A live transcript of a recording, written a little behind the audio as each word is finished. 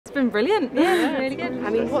It's been brilliant. Yeah, really good. I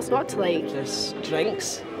mean, what's not to like? There's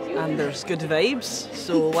drinks and there's good vibes,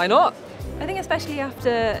 so why not? I think especially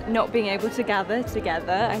after not being able to gather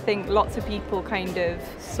together, I think lots of people kind of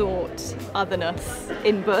sought otherness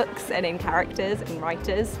in books and in characters and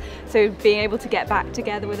writers. So being able to get back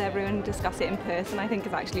together with everyone and discuss it in person, I think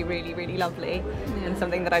is actually really, really lovely and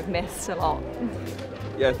something that I've missed a lot.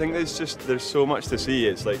 Yeah, I think there's so much to see.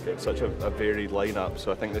 It's like such a varied lineup,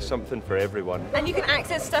 so I think there's something for everyone. And you can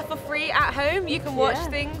access stuff for free at home. You can watch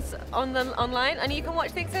things online, and you can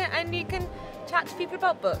watch things and you can chat to people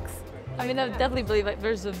about books. I mean, I definitely believe like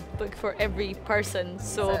there's a book for every person,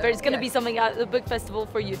 so there's going to be something at the book festival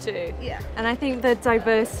for you too. Yeah, and I think the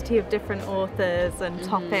diversity of different authors and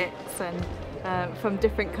topics and from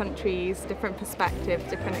different countries, different perspectives,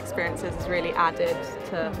 different experiences has really added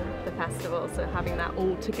to the festival. So having that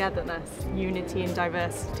all togetherness, unity and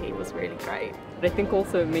diversity was really great. But I think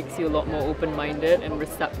also it makes you a lot more open-minded and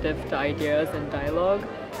receptive to ideas and dialogue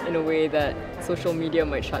in a way that social media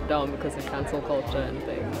might shut down because of cancel culture and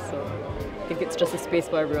things. So I think it's just a space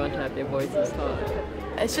for everyone to have their voices heard.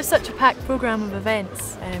 It's just such a packed programme of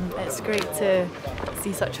events. It's great to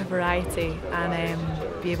see such a variety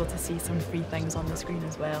and be able to see some free things on the screen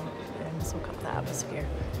as well and soak up the atmosphere.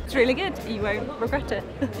 It's really good. You won't regret it.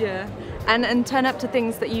 Yeah, and turn up to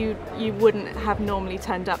things that you wouldn't have normally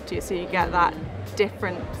turned up to, so you get that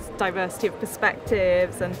different diversity of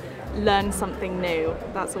perspectives and learn something new.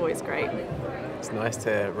 That's always great. It's nice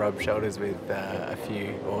to rub shoulders with a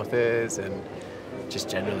few authors and just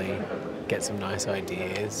generally get some nice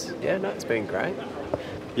ideas. Yeah, no, it's been great.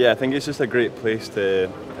 Yeah, I think it's just a great place to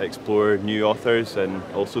explore new authors and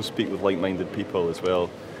also speak with like-minded people as well.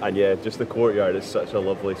 And yeah, just the courtyard is such a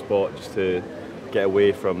lovely spot just to get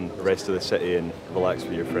away from the rest of the city and relax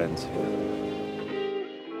with your friends.